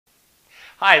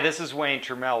Hi, this is Wayne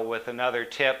Turmel with another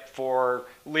tip for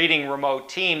leading remote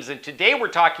teams, and today we're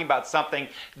talking about something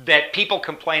that people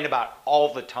complain about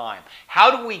all the time.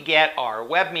 How do we get our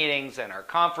web meetings and our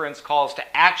conference calls to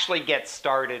actually get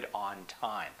started on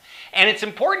time? And it's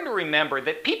important to remember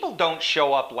that people don't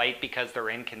show up late because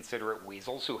they're inconsiderate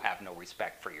weasels who have no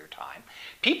respect for your time.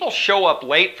 People show up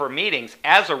late for meetings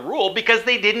as a rule because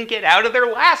they didn't get out of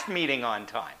their last meeting on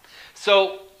time.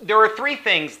 So there are three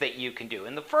things that you can do.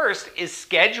 And the first is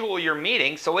schedule your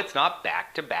meeting so it's not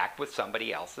back to back with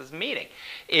somebody else's meeting.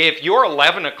 If your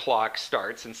 11 o'clock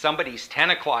starts and somebody's 10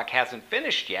 o'clock hasn't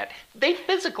finished yet, they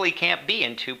physically can't be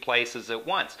in two places at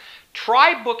once.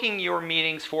 Try booking your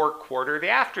meetings for quarter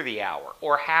after the hour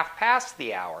or half past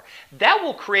the hour. That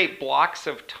will create blocks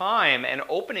of time and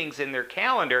openings in their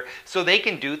calendar so they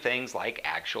can do things like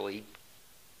actually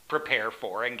prepare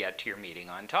for and get to your meeting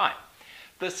on time.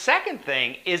 The second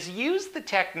thing is use the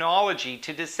technology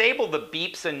to disable the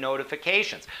beeps and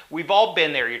notifications. We've all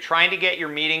been there. You're trying to get your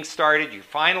meeting started. You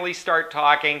finally start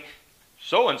talking.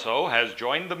 So-and-so has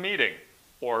joined the meeting.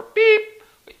 Or beep.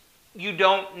 You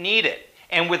don't need it.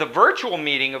 And with a virtual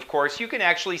meeting, of course, you can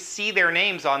actually see their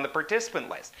names on the participant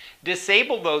list.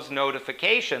 Disable those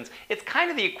notifications. It's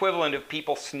kind of the equivalent of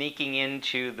people sneaking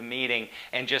into the meeting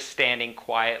and just standing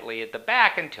quietly at the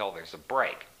back until there's a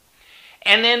break.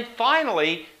 And then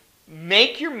finally,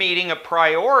 make your meeting a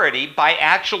priority by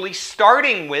actually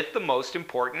starting with the most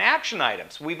important action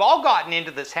items. We've all gotten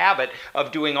into this habit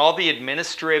of doing all the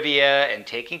administrivia and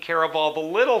taking care of all the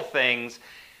little things.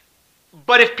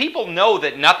 But if people know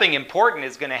that nothing important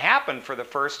is going to happen for the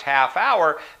first half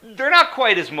hour, they're not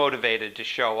quite as motivated to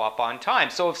show up on time.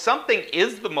 So if something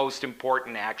is the most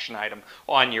important action item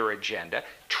on your agenda,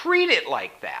 treat it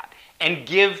like that and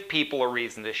give people a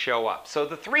reason to show up. So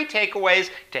the three takeaways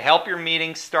to help your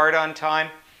meetings start on time: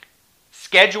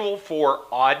 schedule for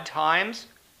odd times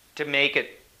to make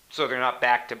it so they're not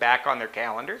back to back on their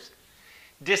calendars.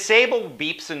 Disable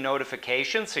beeps and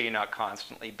notifications so you're not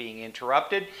constantly being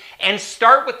interrupted. And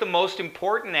start with the most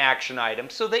important action item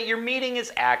so that your meeting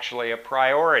is actually a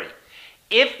priority.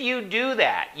 If you do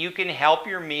that, you can help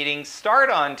your meetings start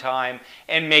on time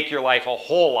and make your life a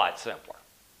whole lot simpler.